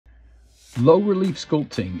Low relief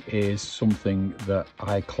sculpting is something that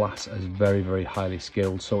I class as very, very highly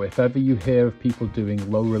skilled. So if ever you hear of people doing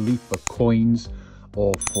low relief for coins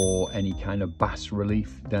or for any kind of bas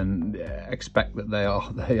relief, then expect that they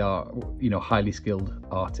are highly skilled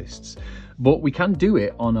artists. But we can do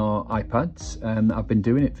it on our iPads, and I've been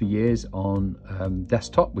doing it for years on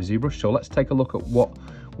desktop with Zbrush. So let's take a look at what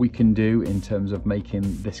we can do in terms of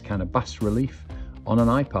making this kind of bas relief on an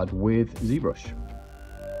iPad with Zbrush.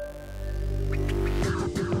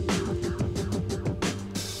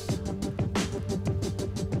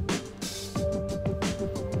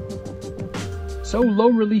 So low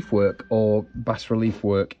relief work or bas relief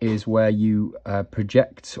work is where you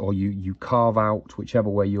project or you carve out, whichever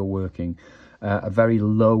way you're working, a very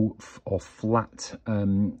low or flat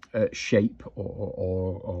shape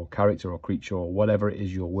or character or creature or whatever it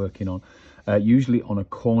is you're working on, usually on a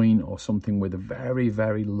coin or something with a very,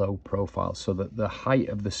 very low profile, so that the height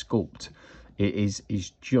of the sculpt is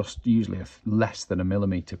just usually less than a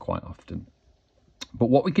millimeter quite often. But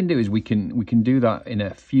what we can do is we can do that in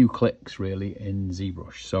a few clicks really in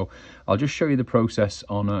Zbrush. So I'll just show you the process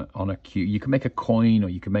on a cube. You can make a coin or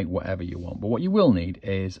you can make whatever you want, but what you will need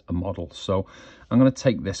is a model. So I'm going to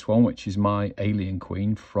take this one, which is my alien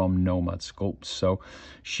queen from Nomad Sculpts. So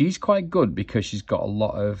she's quite good because she's got a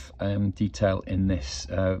lot of detail in this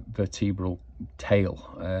vertebral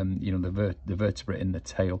tail, the vertebrate in the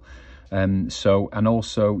tail. And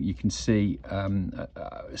also you can see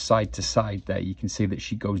side to side there, you can see that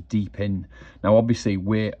she goes deep in. Now obviously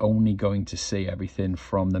we're only going to see everything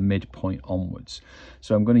from the midpoint onwards,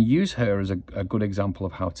 so I'm going to use her as a good example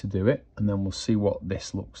of how to do it, and then we'll see what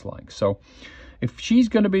this looks like. So if she's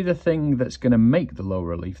going to be the thing that's going to make the low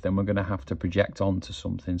relief, then we're going to have to project onto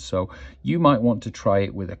something. So you might want to try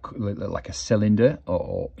it with like a cylinder,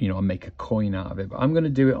 or make a coin out of it. But I'm going to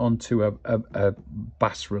do it onto a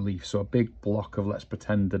bas relief, so a big block of, let's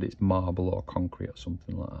pretend that it's marble or concrete or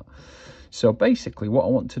something like that. So basically what I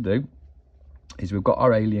want to do is we've got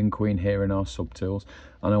our alien queen here in our subtools,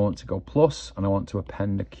 and I want to go plus, and I want to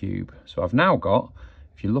append a cube. So I've now got,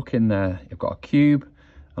 if you look in there, you've got a cube,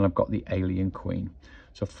 and I've got the alien queen.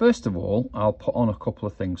 So first of all, I'll put on a couple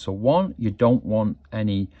of things. So one, you don't want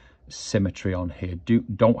any symmetry on here.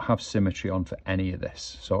 Don't have symmetry on for any of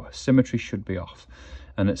this. So symmetry should be off.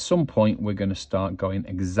 And at some point, we're going to start going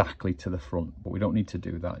exactly to the front, but we don't need to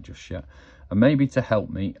do that just yet. And maybe to help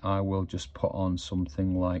me, I will just put on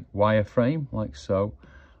something like wireframe, like so,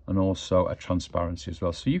 and also a transparency as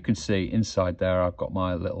well. So you can see inside there, I've got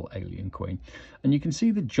my little alien queen. And you can see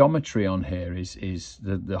the geometry on here is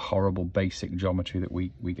the horrible basic geometry that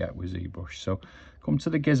we get with ZBrush. So come to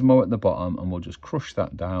the gizmo at the bottom, and we'll just crush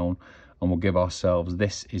that down, and we'll give ourselves,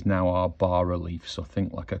 this is now our bar relief. So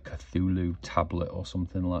think like a Cthulhu tablet or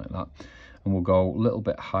something like that. And we'll go a little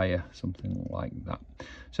bit higher, something like that.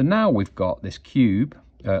 So now we've got this cube,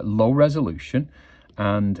 low resolution,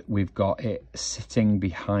 and we've got it sitting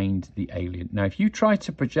behind the alien. Now, if you try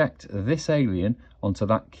to project this alien onto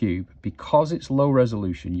that cube, because it's low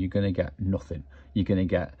resolution, you're going to get nothing. You're going to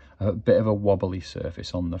get a bit of a wobbly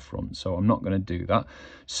surface on the front. So I'm not going to do that.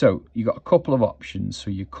 So you've got a couple of options. So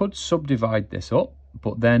you could subdivide this up,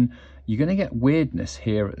 but then you're going to get weirdness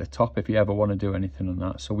here at the top if you ever want to do anything on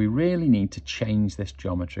that. So we really need to change this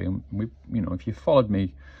geometry. And if you followed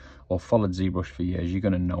me or followed ZBrush for years, you're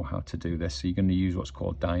going to know how to do this. So you're going to use what's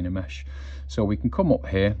called Dynamesh. So we can come up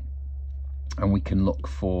here and we can look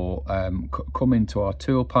for, come into our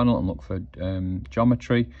tool panel and look for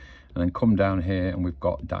geometry, and then come down here and we've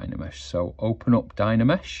got Dynamesh. So open up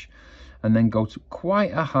Dynamesh and then go to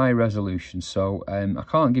quite a high resolution. So I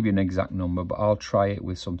can't give you an exact number, but I'll try it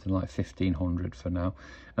with something like 1500 for now.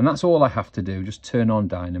 And that's all I have to do, just turn on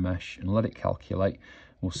Dynamesh and let it calculate.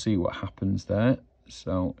 We'll see what happens there.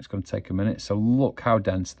 So it's going to take a minute. So look how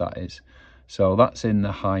dense that is. So that's in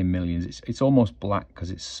the high millions. It's almost black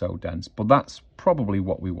because it's so dense, but that's probably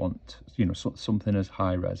what we want, something as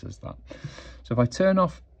high res as that. So if I turn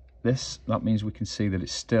off this, that means we can see that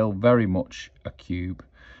it's still very much a cube,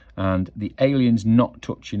 and the alien's not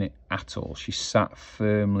touching it at all. She's sat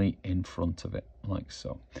firmly in front of it, like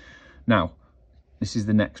so. Now, this is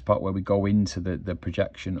the next part where we go into the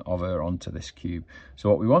projection of her onto this cube.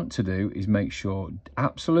 So what we want to do is make sure,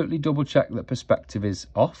 absolutely double check that perspective is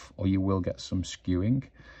off, or you will get some skewing.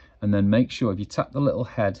 And then make sure if you tap the little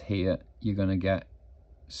head here, you're going to get,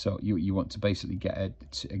 so you want to basically get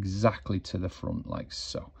it exactly to the front, like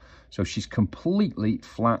so. So she's completely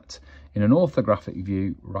flat in an orthographic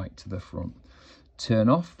view right to the front. Turn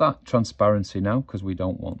off that transparency now, because we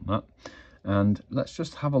don't want that. And let's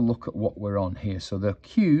just have a look at what we're on here. So the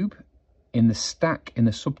cube in the stack in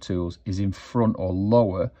the subtools is in front or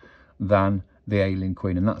lower than the alien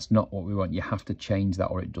queen, and that's not what we want. You have to change that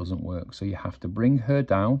or it doesn't work. So you have to bring her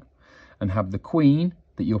down and have the queen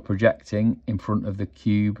that you're projecting in front of the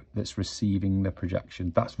cube that's receiving the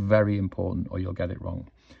projection. That's very important or you'll get it wrong.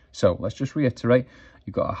 So let's just reiterate.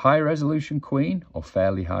 You've got a high resolution queen, or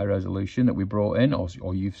fairly high resolution, that we brought in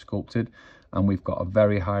or you've sculpted, and we've got a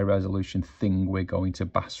very high resolution thing we're going to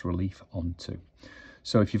bas relief onto.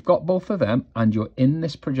 So if you've got both of them and you're in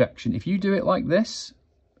this projection, if you do it like this,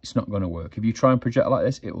 it's not going to work. If you try and project like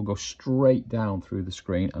this, it will go straight down through the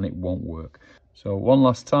screen and it won't work. So one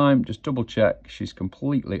last time, just double check she's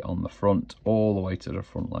completely on the front, all the way to the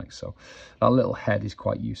front like so. That little head is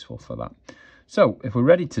quite useful for that. So if we're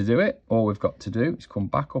ready to do it, all we've got to do is come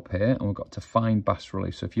back up here and we've got to find bas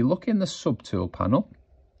relief. So if you look in the subtool panel,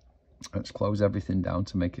 let's close everything down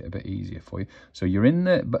to make it a bit easier for you. So you're in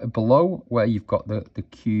the below where you've got the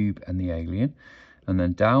cube and the alien, and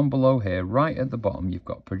then down below here, right at the bottom, you've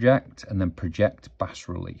got project and then project bas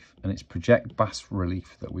relief, and it's project bas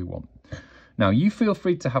relief that we want. Now you feel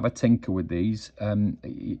free to have a tinker with these.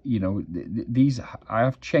 You know, these I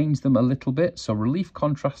have changed them a little bit. So relief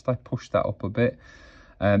contrast, I pushed that up a bit.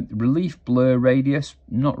 Relief blur radius,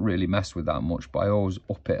 not really messed with that much, but I always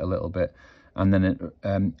up it a little bit. And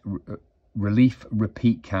then relief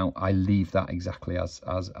repeat count, I leave that exactly as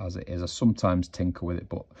it is. I sometimes tinker with it,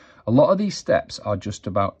 but a lot of these steps are just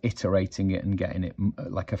about iterating it and getting it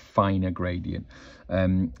like a finer gradient.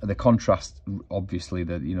 The contrast, obviously,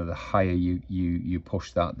 the higher you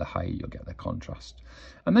push that, the higher you'll get the contrast.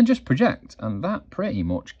 And then just project, and that pretty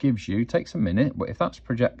much gives you, takes a minute, but if that's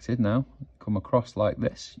projected now, come across like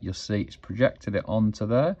this, you'll see it's projected it onto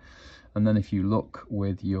there. And then if you look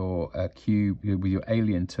with your cube, with your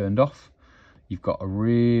alien turned off, you've got a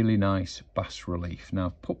really nice bas relief. Now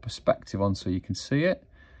I've put perspective on so you can see it,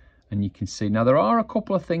 and you can see, now there are a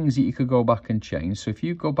couple of things that you could go back and change. So if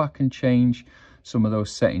you go back and change some of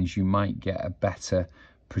those settings, you might get a better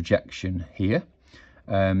projection here,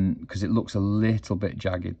 because it looks a little bit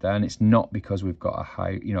jagged there, and it's not because we've got a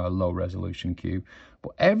high, a low resolution cube,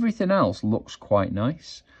 but everything else looks quite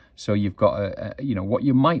nice. So you've got what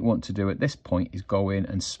you might want to do at this point is go in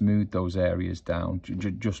and smooth those areas down,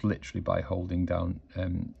 just literally by holding down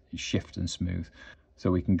shift and smooth.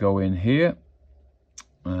 So we can go in here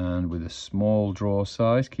and with a small draw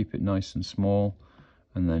size, keep it nice and small,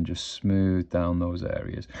 and then just smooth down those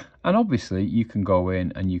areas. And obviously you can go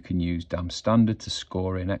in and you can use damp standard to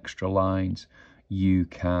score in extra lines. You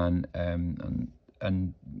can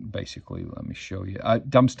and basically, let me show you.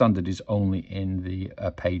 Damp standard is only in the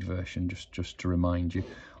paid version, just to remind you.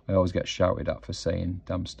 I always get shouted at for saying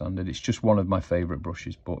damp standard. It's just one of my favourite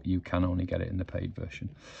brushes, but you can only get it in the paid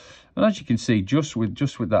version. And as you can see, just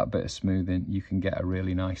with that bit of smoothing, you can get a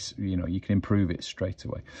really nice, you can improve it straight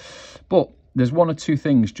away. But there's one or two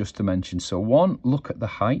things just to mention. So one, look at the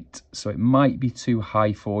height. So it might be too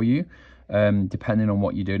high for you. Depending on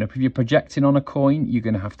what you're doing. If you're projecting on a coin, you're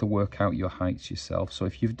going to have to work out your heights yourself. So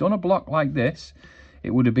if you've done a block like this,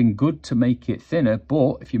 it would have been good to make it thinner,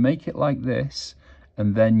 but if you make it like this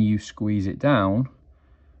and then you squeeze it down,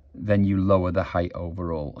 then you lower the height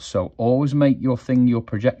overall. So always make your thing you're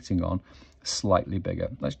projecting on slightly bigger.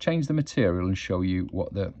 Let's change the material and show you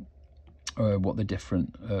what the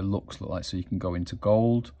different looks look like. So you can go into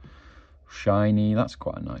gold, shiny, that's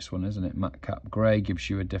quite a nice one, isn't it? Matte cap grey gives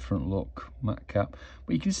you a different look, matte cap,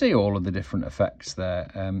 but you can see all of the different effects there.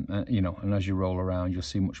 And as you roll around, you'll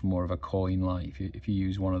see much more of a coin like if you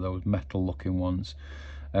use one of those metal looking ones,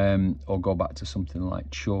 or go back to something like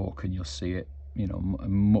chalk, and you'll see it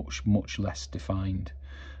much less defined.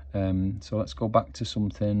 So let's go back to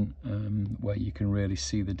something where you can really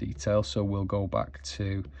see the detail. So we'll go back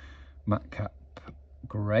to matte cap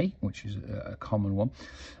grey, which is a common one.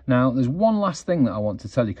 Now there's one last thing that I want to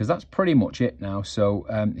tell you, because that's pretty much it now. So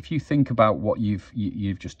if you think about what you've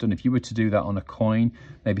just done, if you were to do that on a coin,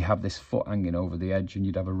 maybe have this foot hanging over the edge, and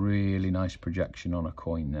you'd have a really nice projection on a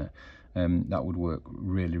coin there. That would work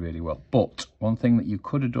really, really well. But one thing that you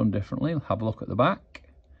could have done differently, have a look at the back.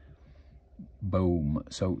 Boom.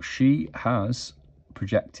 So she has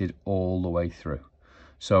projected all the way through.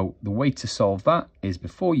 So the way to solve that is,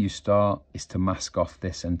 before you start, is to mask off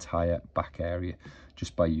this entire back area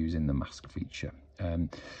just by using the mask feature.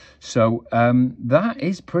 That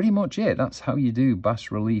is pretty much it. That's how you do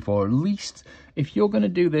bas relief, or at least if you're going to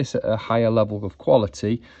do this at a higher level of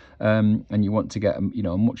quality, and you want to get a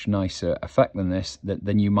much nicer effect than this,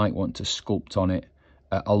 then you might want to sculpt on it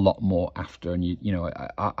a lot more after. And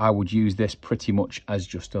I would use this pretty much as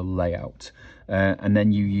just a layout, and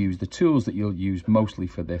then you use the tools that you'll use mostly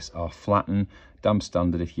for this are flatten, damn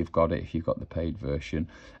standard if you've got it, if you've got the paid version.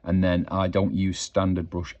 And then I don't use standard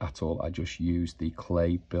brush at all. I just use the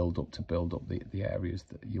clay build up to build up the areas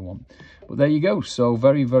that you want. But there you go. So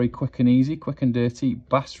very, very quick and easy, quick and dirty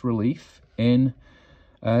bas relief in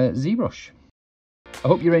Zbrush. I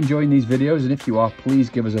hope you're enjoying these videos, and if you are, please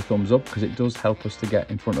give us a thumbs up, because it does help us to get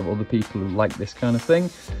in front of other people who like this kind of thing.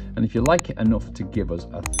 And if you like it enough to give us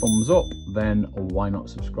a thumbs up, then why not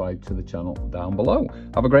subscribe to the channel down below.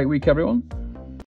 Have a great week, everyone.